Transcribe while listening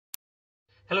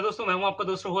Hello दोस्तों, मैं हूं आपका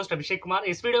दोस्तों होस्ट अभिषेक कुमार।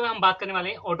 इस वीडियो में हम बात करने वाले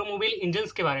हैं ऑटोमोबाइल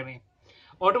इंजन्स के बारे में।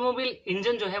 ऑटोमोबाइल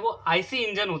इंजन जो है वो आईसी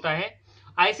इंजन होता है।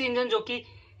 आईसी इंजन जो कि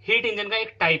हीट इंजन का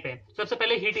एक टाइप है। सबसे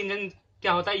पहले हीट इंजन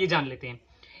क्या होता है ये जान लेते हैं।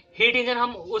 हीट इंजन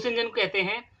हम उस इंजन को कहते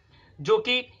हैं जो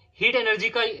कि हीट एनर्जी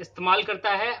का इस्तेमाल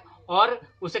करता है और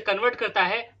उसे कन्वर्ट करता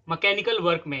है मैकेनिकल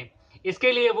वर्क में।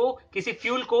 इसके लिए वो किसी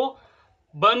फ्यूल को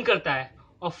बर्न करता है,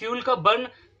 और फ्यूल का बर्न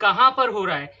कहां पर हो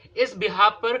रहा है इस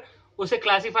बिहाफ पर उसे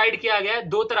क्लासिफाइड किया गया है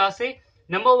दो तरह से।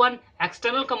 Number one,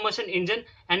 external combustion engine,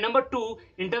 and number two,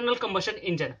 internal combustion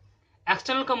engine.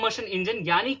 External combustion engine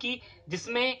यानी कि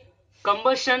जिसमें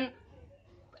कंबशन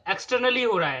एक्सटर्नली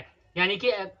हो रहा है, यानी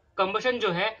कि कंबशन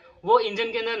जो है वो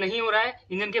इंजन के अंदर नहीं हो रहा है,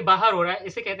 इंजन के बाहर हो रहा है।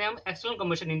 इसे कहते हैं हम एक्सटर्नल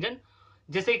कंबशन इंजन।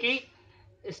 जैसे कि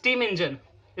स्टीम इंजन।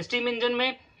 स्टीम इंजन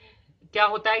में क्या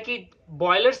होता है कि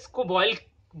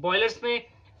बॉयलर्स में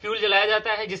फ्यूल जलाया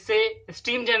जाता है जिससे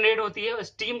स्टीम जनरेट होती है, और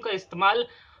स्टीम का इस्तेमाल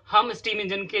हम स्टीम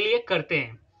इंजन के लिए करते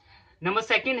हैं। नंबर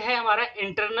सेकंड है हमारा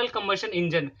इंटरनल कंबशन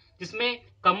इंजन, जिसमें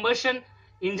कंबशन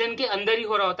इंजन के अंदर ही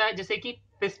हो रहा होता है। जैसे कि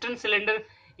पिस्टन सिलेंडर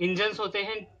इंजन होते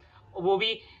हैं, वो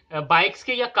भी बाइक्स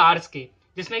के या कार्स के,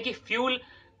 जिसमें कि फ्यूल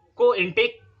को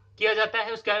इनटेक किया जाता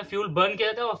है, उसके बाद फ्यूल बर्न किया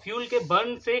जाता है, और फ्यूल के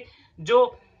बर्न से जो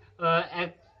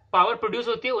पावर प्रोड्यूस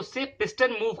होती है उससे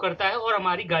पिस्टन मूव करता है और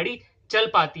हमारी गाड़ी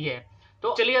चल पाती है।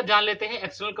 तो चलिए अब जान लेते हैं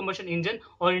एक्सटर्नल कंबशन इंजन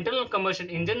और इंटरनल कंबशन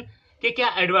इंजन के क्या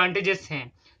एडवांटेजेस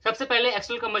हैं। सबसे पहले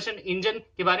एक्सटर्नल कंबशन इंजन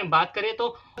के बारे में बात करें तो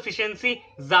एफिशिएंसी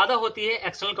ज्यादा होती है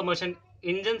एक्सटर्नल कंबशन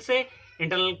इंजन से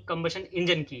इंटरनल कंबशन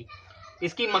इंजन की।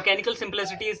 इसकी मैकेनिकल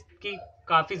सिंप्लिसिटी इसकी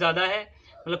काफी ज्यादा है,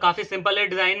 मतलब काफी सिंपल है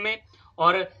डिजाइन में,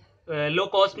 और लो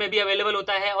कॉस्ट में भी अवेलेबल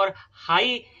होता है, और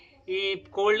हाई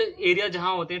कोल्ड एरिया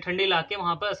जहां होते हैं, ठंडे इलाके,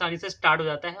 वहां पर आसानी से स्टार्ट हो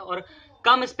जाता है और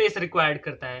कम स्पेस रिक्वायर्ड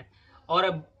करता है।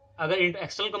 और अगर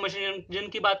एक्सटर्नल कंबशन इंजन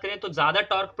की बात करें तो ज्यादा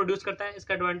टॉर्क प्रोड्यूस करता है,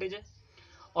 इसका एडवांटेज है।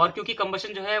 और क्योंकि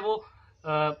कंबशन जो है वो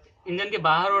इंजन के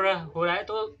बाहर हो रहा है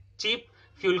तो चीप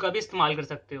फ्यूल का भी इस्तेमाल कर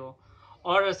सकते हो।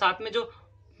 और साथ में जो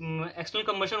एक्सटर्नल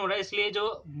कंबशन हो रहा है इसलिए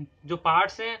जो जो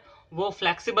पार्ट्स हैं वो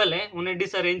फ्लेक्सिबल हैं, उन्हें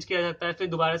डिसअरेंज किया जाता है, फिर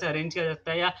दोबारा से अरेंज किया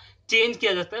जाता है या चेंज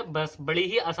किया जाता है, बस बड़ी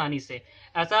ही आसानी से।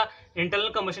 ऐसा इंटरनल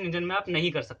कंबशन इंजन में आप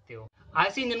नहीं कर सकते हो।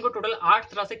 आईसी इंजन को टोटल 8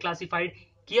 तरह से क्लासिफाइड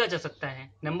किया जा सकता है।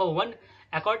 Number one,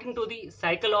 according to the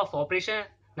cycle of operation.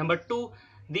 Number two,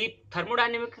 the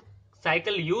thermodynamic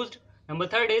cycle used. Number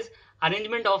third is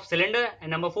arrangement of cylinder,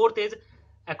 and number fourth is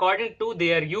according to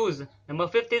their use. Number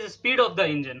fifth is speed of the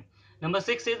engine. Number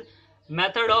six is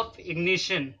method of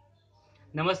ignition.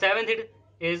 Number seventh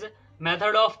is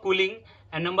method of cooling,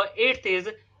 and number eighth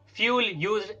is fuel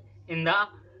used in the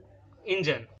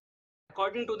engine.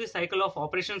 According to the cycle of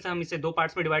operation से हम इसे दो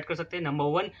parts में divide कर सकते हैं। Number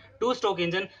one, 2 stroke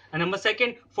engine, and number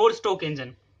second, 4 stroke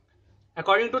engine.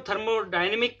 According to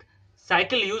thermodynamic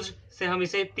cycle use से हम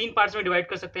इसे 3 पार्ट्स में डिवाइड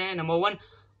कर सकते हैं। नंबर वन,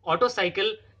 ऑटो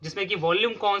साइकिल, जिसमें कि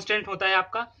वॉल्यूम कांस्टेंट होता है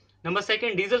आपका। नंबर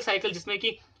सेकंड, डीजल साइकिल, जिसमें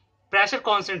कि प्रेशर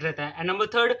कांस्टेंट रहता है। एंड नंबर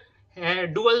थर्ड है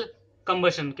डुअल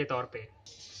कंबशन के तौर पे।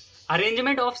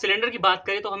 अरेंजमेंट ऑफ सिलेंडर की बात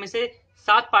करें तो हम इसे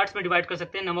 7 पार्ट्स में डिवाइड कर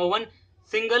सकते हैं। Number one,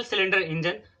 single cylinder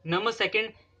engine. Number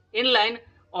second, inline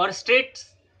और straight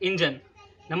engine.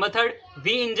 Number third,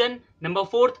 we engine. Number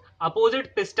fourth,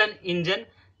 opposite piston engine.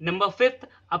 Number fifth,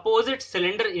 opposite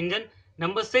cylinder engine.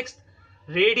 Number six,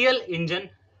 radial engine.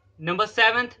 Number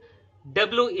seventh,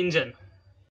 W engine.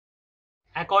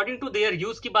 According to their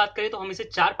use की बात करें तो हम इसे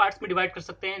 4 parts में divide कर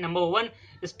सकते हैं। Number one,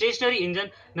 stationary engine.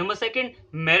 Number second,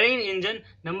 marine engine.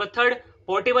 Number third,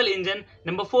 portable engine.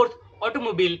 Number fourth,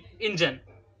 automobile engine.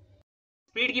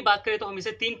 Speed की बात करें तो हम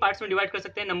इसे 3 पार्ट्स में डिवाइड कर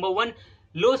सकते हैं। नंबर वन,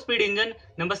 लो speed engine.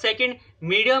 Number second,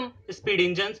 medium speed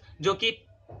engine, जो कि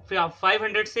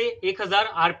 500 से 1000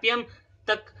 आरपीएम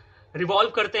तक रिवॉल्व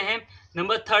करते हैं।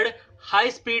 Number third,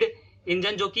 high speed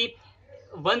engine, जो कि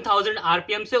 1000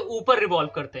 आरपीएम से ऊपर रिवॉल्व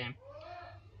करते हैं।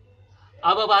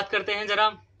 अब बात करते हैं जरा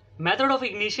मेथड ऑफ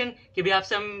इग्निशन के भी,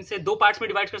 आपसे हम इसे 2 पार्ट्स में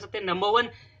डिवाइड कर सकते हैं। Number one,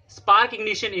 spark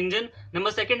ignition engine.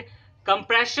 Number second,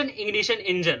 compression ignition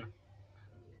engine.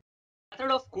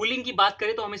 Method of cooling की बात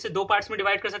करें तो हम इसे 2 पार्ट्स में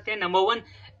डिवाइड कर सकते हैं। Number one,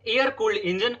 air cooled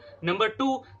engine. Number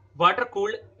two, water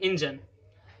cooled engine.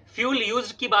 Fuel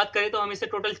use की बात करें तो हम इसे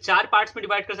टोटल 4 पार्ट्स में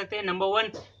डिवाइड कर सकते हैं। Number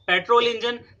one, petrol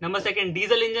engine. Number second,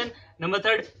 diesel engine. Number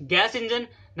third, gas engine.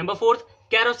 Number fourth,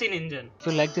 kerosene engine. If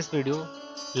you like this video,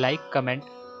 like,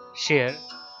 comment, share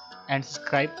and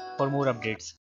subscribe for more updates.